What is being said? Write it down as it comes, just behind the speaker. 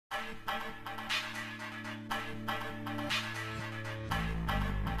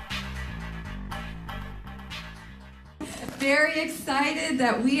Very excited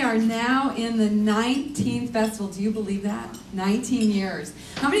that we are now in the 19th festival. Do you believe that? 19 years.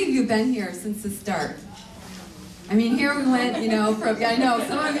 How many of you have been here since the start? I mean, here we went, you know, I know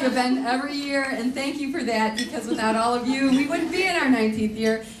some of you have been every year, and thank you for that, because without all of you, we wouldn't be in our 19th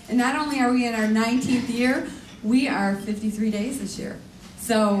year. And not only are we in our 19th year, we are 53 days this year.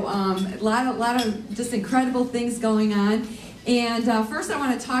 So a lot of just incredible things going on. And first I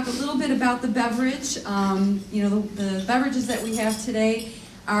want to talk a little bit about the beverage. You know, the beverages that we have today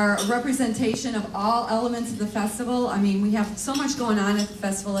are a representation of all elements of the festival. I mean, we have so much going on at the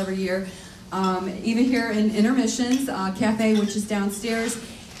festival every year. Even here in Intermissions Cafe, which is downstairs.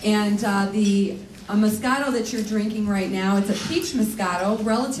 And the Moscato that you're drinking right now, it's a peach Moscato,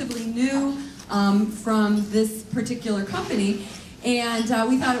 relatively new from this particular company. And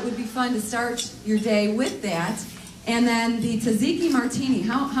we thought it would be fun to start your day with that. And then the Tzatziki Martini.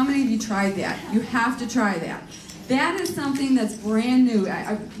 How many of you tried that? You have to try that. That is something that's brand new.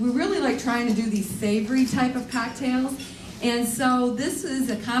 We really like trying to do these savory type of cocktails. And so this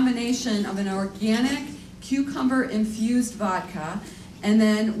is a combination of an organic cucumber infused vodka and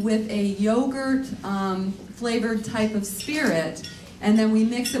then with a yogurt flavored type of spirit. And then we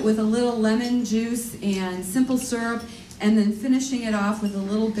mix it with a little lemon juice and simple syrup, and then finishing it off with a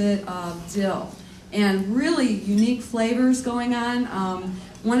little bit of dill. And really unique flavors going on.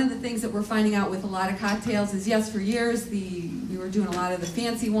 One of the things that we're finding out with a lot of cocktails is, yes, for years we were doing a lot of the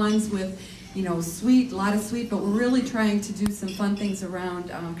fancy ones with, you know, sweet, a lot of sweet, but we're really trying to do some fun things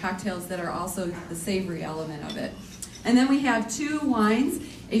around cocktails that are also the savory element of it. And then we have two wines,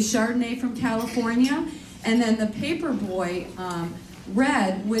 a Chardonnay from California, and then the Paperboy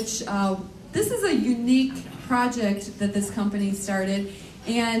Red, which this is a unique project that this company started.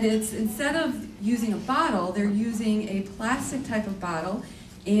 And it's, instead of using a bottle, they're using a plastic type of bottle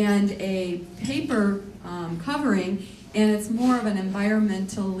and a paper covering, and it's more of an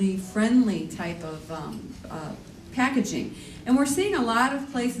environmentally friendly type of packaging. And we're seeing a lot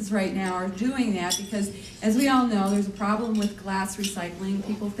of places right now are doing that because, as we all know, there's a problem with glass recycling.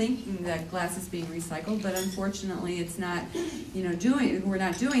 People thinking that glass is being recycled, but unfortunately it's not, you know, we're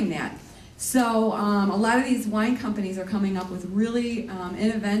not doing that. So a lot of these wine companies are coming up with really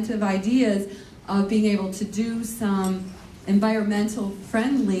innovative ideas of being able to do some environmental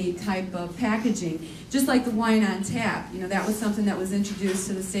friendly type of packaging. Just like the wine on tap. You know, that was something that was introduced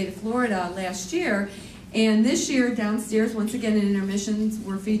to the state of Florida last year. And this year, downstairs, once again in Intermissions,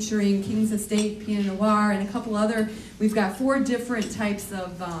 we're featuring King's Estate, Pinot Noir, and a couple other. We've got 4 different types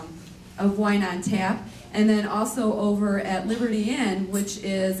of wine on tap. And then also over at Liberty Inn, which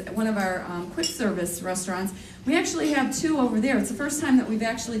is one of our quick service restaurants, we actually have 2 over there. It's the first time that we've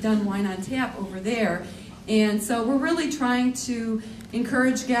actually done wine on tap over there. And so we're really trying to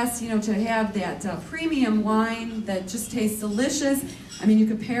encourage guests, you know, to have that premium wine that just tastes delicious. I mean, you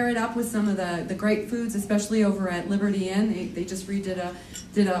could pair it up with some of the great foods, especially over at Liberty Inn. They just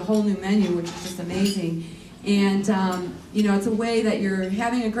did a whole new menu, which is just amazing. And, you know, it's a way that you're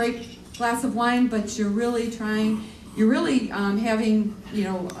having a great glass of wine, but you're really having, you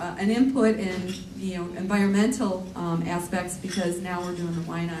know, an input in, you know, environmental aspects, because now we're doing the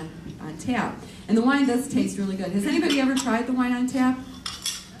wine on tap. And the wine does taste really good. Has anybody ever tried the wine on tap?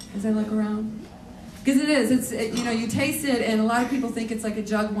 As I look around? Because it is. You know, you taste it, and a lot of people think it's like a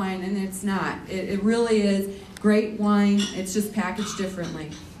jug wine, and it's not. It really is great wine. It's just packaged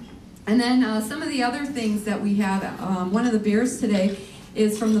differently. And then some of the other things that we have, one of the beers today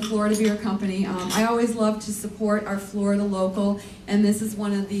is from the Florida Beer Company. I always love to support our Florida local, and this is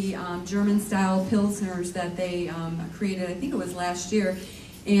one of the German-style Pilsners that they created, I think it was last year.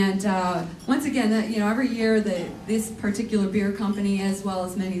 And once again, you know, every year this particular beer company, as well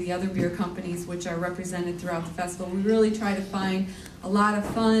as many of the other beer companies which are represented throughout the festival, we really try to find a lot of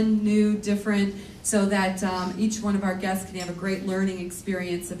fun, new, different, so that each one of our guests can have a great learning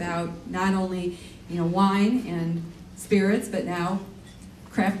experience about not only, you know, wine and spirits, but now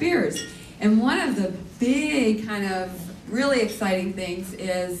craft beers. And one of the big kind of really exciting things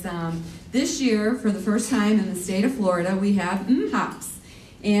is this year, for the first time in the state of Florida, we have Hops.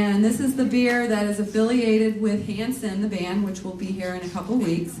 And this is the beer that is affiliated with Hanson, the band, which will be here in a couple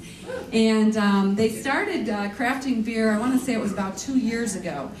weeks. And they started crafting beer, I want to say it was about 2 years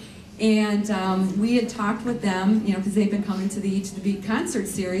ago. And we had talked with them, you know, because they've been coming to the Eat to the Beat concert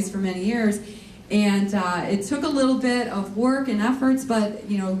series for many years. And it took a little bit of work and efforts, but,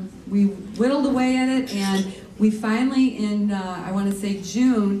 you know, we whittled away at it, and we finally, in, I want to say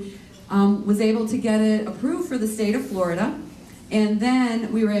June, was able to get it approved for the state of Florida. And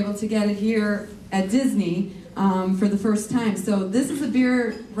then we were able to get it here at Disney for the first time. So this is a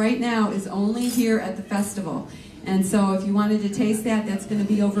beer right now is only here at the festival. And so if you wanted to taste that, that's going to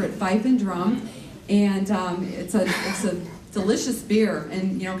be over at Fife and Drum. And it's a delicious beer,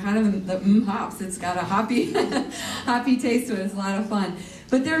 and kind of the hops. It's got a hoppy hoppy taste to it. It's a lot of fun.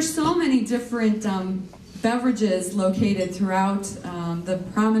 But there's so many different beverages located throughout the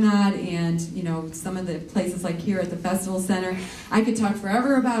promenade, and some of the places like here at the festival center. I could talk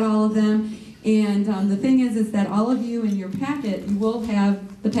forever about all of them. And the thing is that all of you in your packet, you will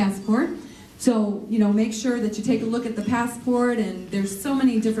have the passport. So, make sure that you take a look at the passport, and there's so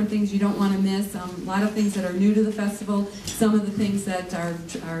many different things you don't want to miss. A lot of things that are new to the festival, some of the things that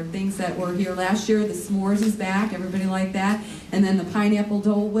are things that were here last year. The s'mores is back, everybody liked that. And then the pineapple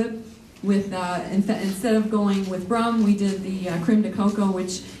Dole Whip with, instead of going with rum, we did the creme de coco,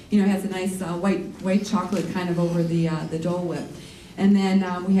 which, has a nice white chocolate kind of over the Dole Whip. And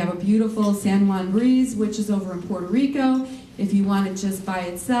then we have a beautiful San Juan Breeze, which is over in Puerto Rico. If you want it just by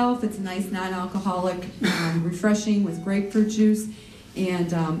itself, it's a nice non-alcoholic, refreshing with grapefruit juice and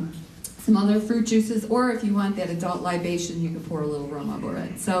some other fruit juices. Or if you want that adult libation, you can pour a little rum over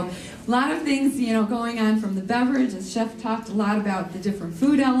it. So a lot of things, going on from the beverage. The chef talked a lot about the different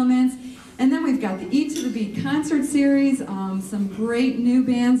food elements. And then we've got the Eat to the Beat concert series, some great new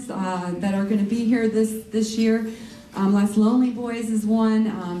bands that are going to be here this year. Last Lonely Boys is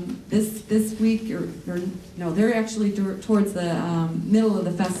one this week, or no, they're actually towards the middle of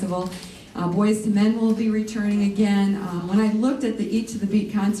the festival. Boys to Men will be returning again. When I looked at the Eat to the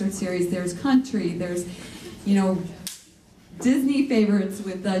Beat concert series, there's country, there's, Disney favorites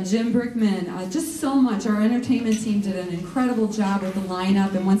with Jim Brickman, just so much. Our entertainment team did an incredible job with the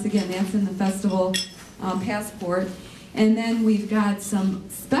lineup, and once again, that's in the festival passport. And then we've got some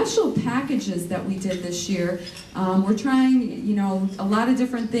special packages that we did this year. We're trying, a lot of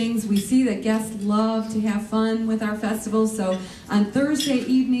different things. We see that guests love to have fun with our festival, so on Thursday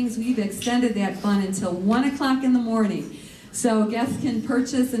evenings, we've extended that fun until 1 o'clock in the morning. So guests can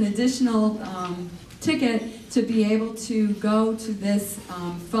purchase an additional ticket to be able to go to this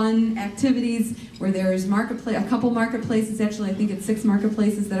fun activities where there's a couple marketplaces, actually I think it's 6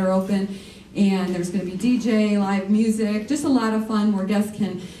 marketplaces that are open. And there's going to be DJ, live music, just a lot of fun where guests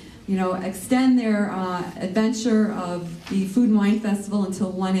can, extend their adventure of the Food and Wine Festival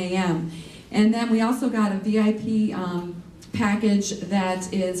until 1 a.m. And then we also got a VIP package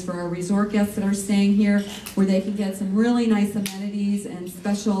that is for our resort guests that are staying here, where they can get some really nice amenities and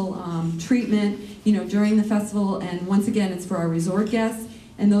special treatment, during the festival. And once again, it's for our resort guests,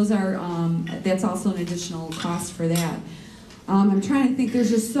 and those are that's also an additional cost for that. I'm trying to think, there's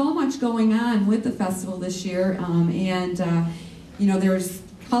just so much going on with the festival this year, there's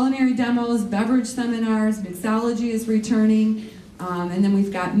culinary demos, beverage seminars, mixology is returning, and then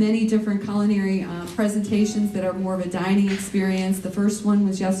we've got many different culinary presentations that are more of a dining experience. The first one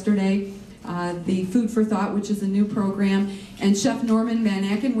was yesterday, the Food for Thought, which is a new program, and Chef Norman Van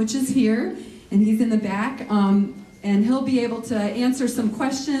Aken, which is here, and he's in the back. And he'll be able to answer some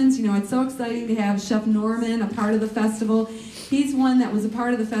questions. It's so exciting to have Chef Norman a part of the festival. He's one that was a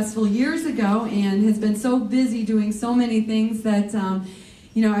part of the festival years ago and has been so busy doing so many things that,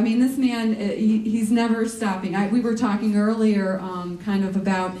 this man, he's never stopping. We were talking earlier kind of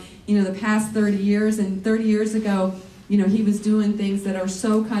about, the past 30 years, and 30 years ago, he was doing things that are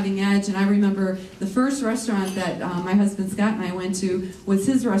so cutting edge. And I remember the first restaurant that my husband Scott and I went to was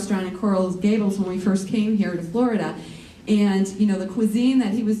his restaurant in Coral Gables when we first came here to Florida. And the cuisine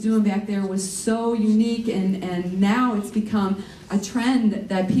that he was doing back there was so unique, and now it's become a trend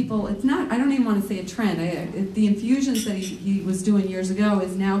that people, I don't even want to say a trend, the infusions that he was doing years ago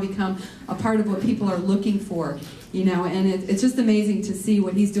has now become a part of what people are looking for, and it's just amazing to see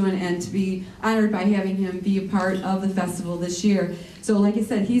what he's doing and to be honored by having him be a part of the festival this year. So like I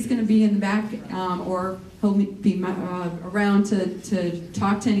said, he's going to be in the back, or he'll be around to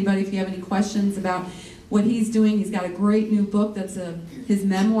talk to anybody if you have any questions about what he's doing. He's got a great new book that's his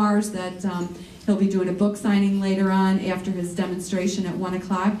memoirs that he'll be doing a book signing later on after his demonstration at 1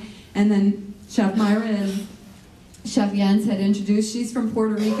 o'clock. And then Chef Myra and Chef Jens had introduced. She's from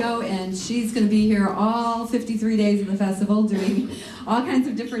Puerto Rico, and she's going to be here all 53 days of the festival doing all kinds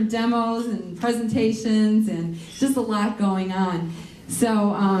of different demos and presentations and just a lot going on. So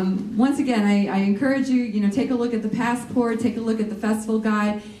once again, I encourage you, take a look at the passport, take a look at the festival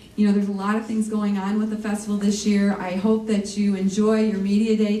guide. There's a lot of things going on with the festival this year. I hope that you enjoy your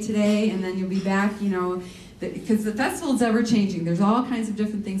media day today, and then you'll be back, because the festival is ever changing. There's all kinds of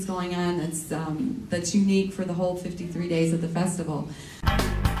different things going on that's unique for the whole 53 days of the festival.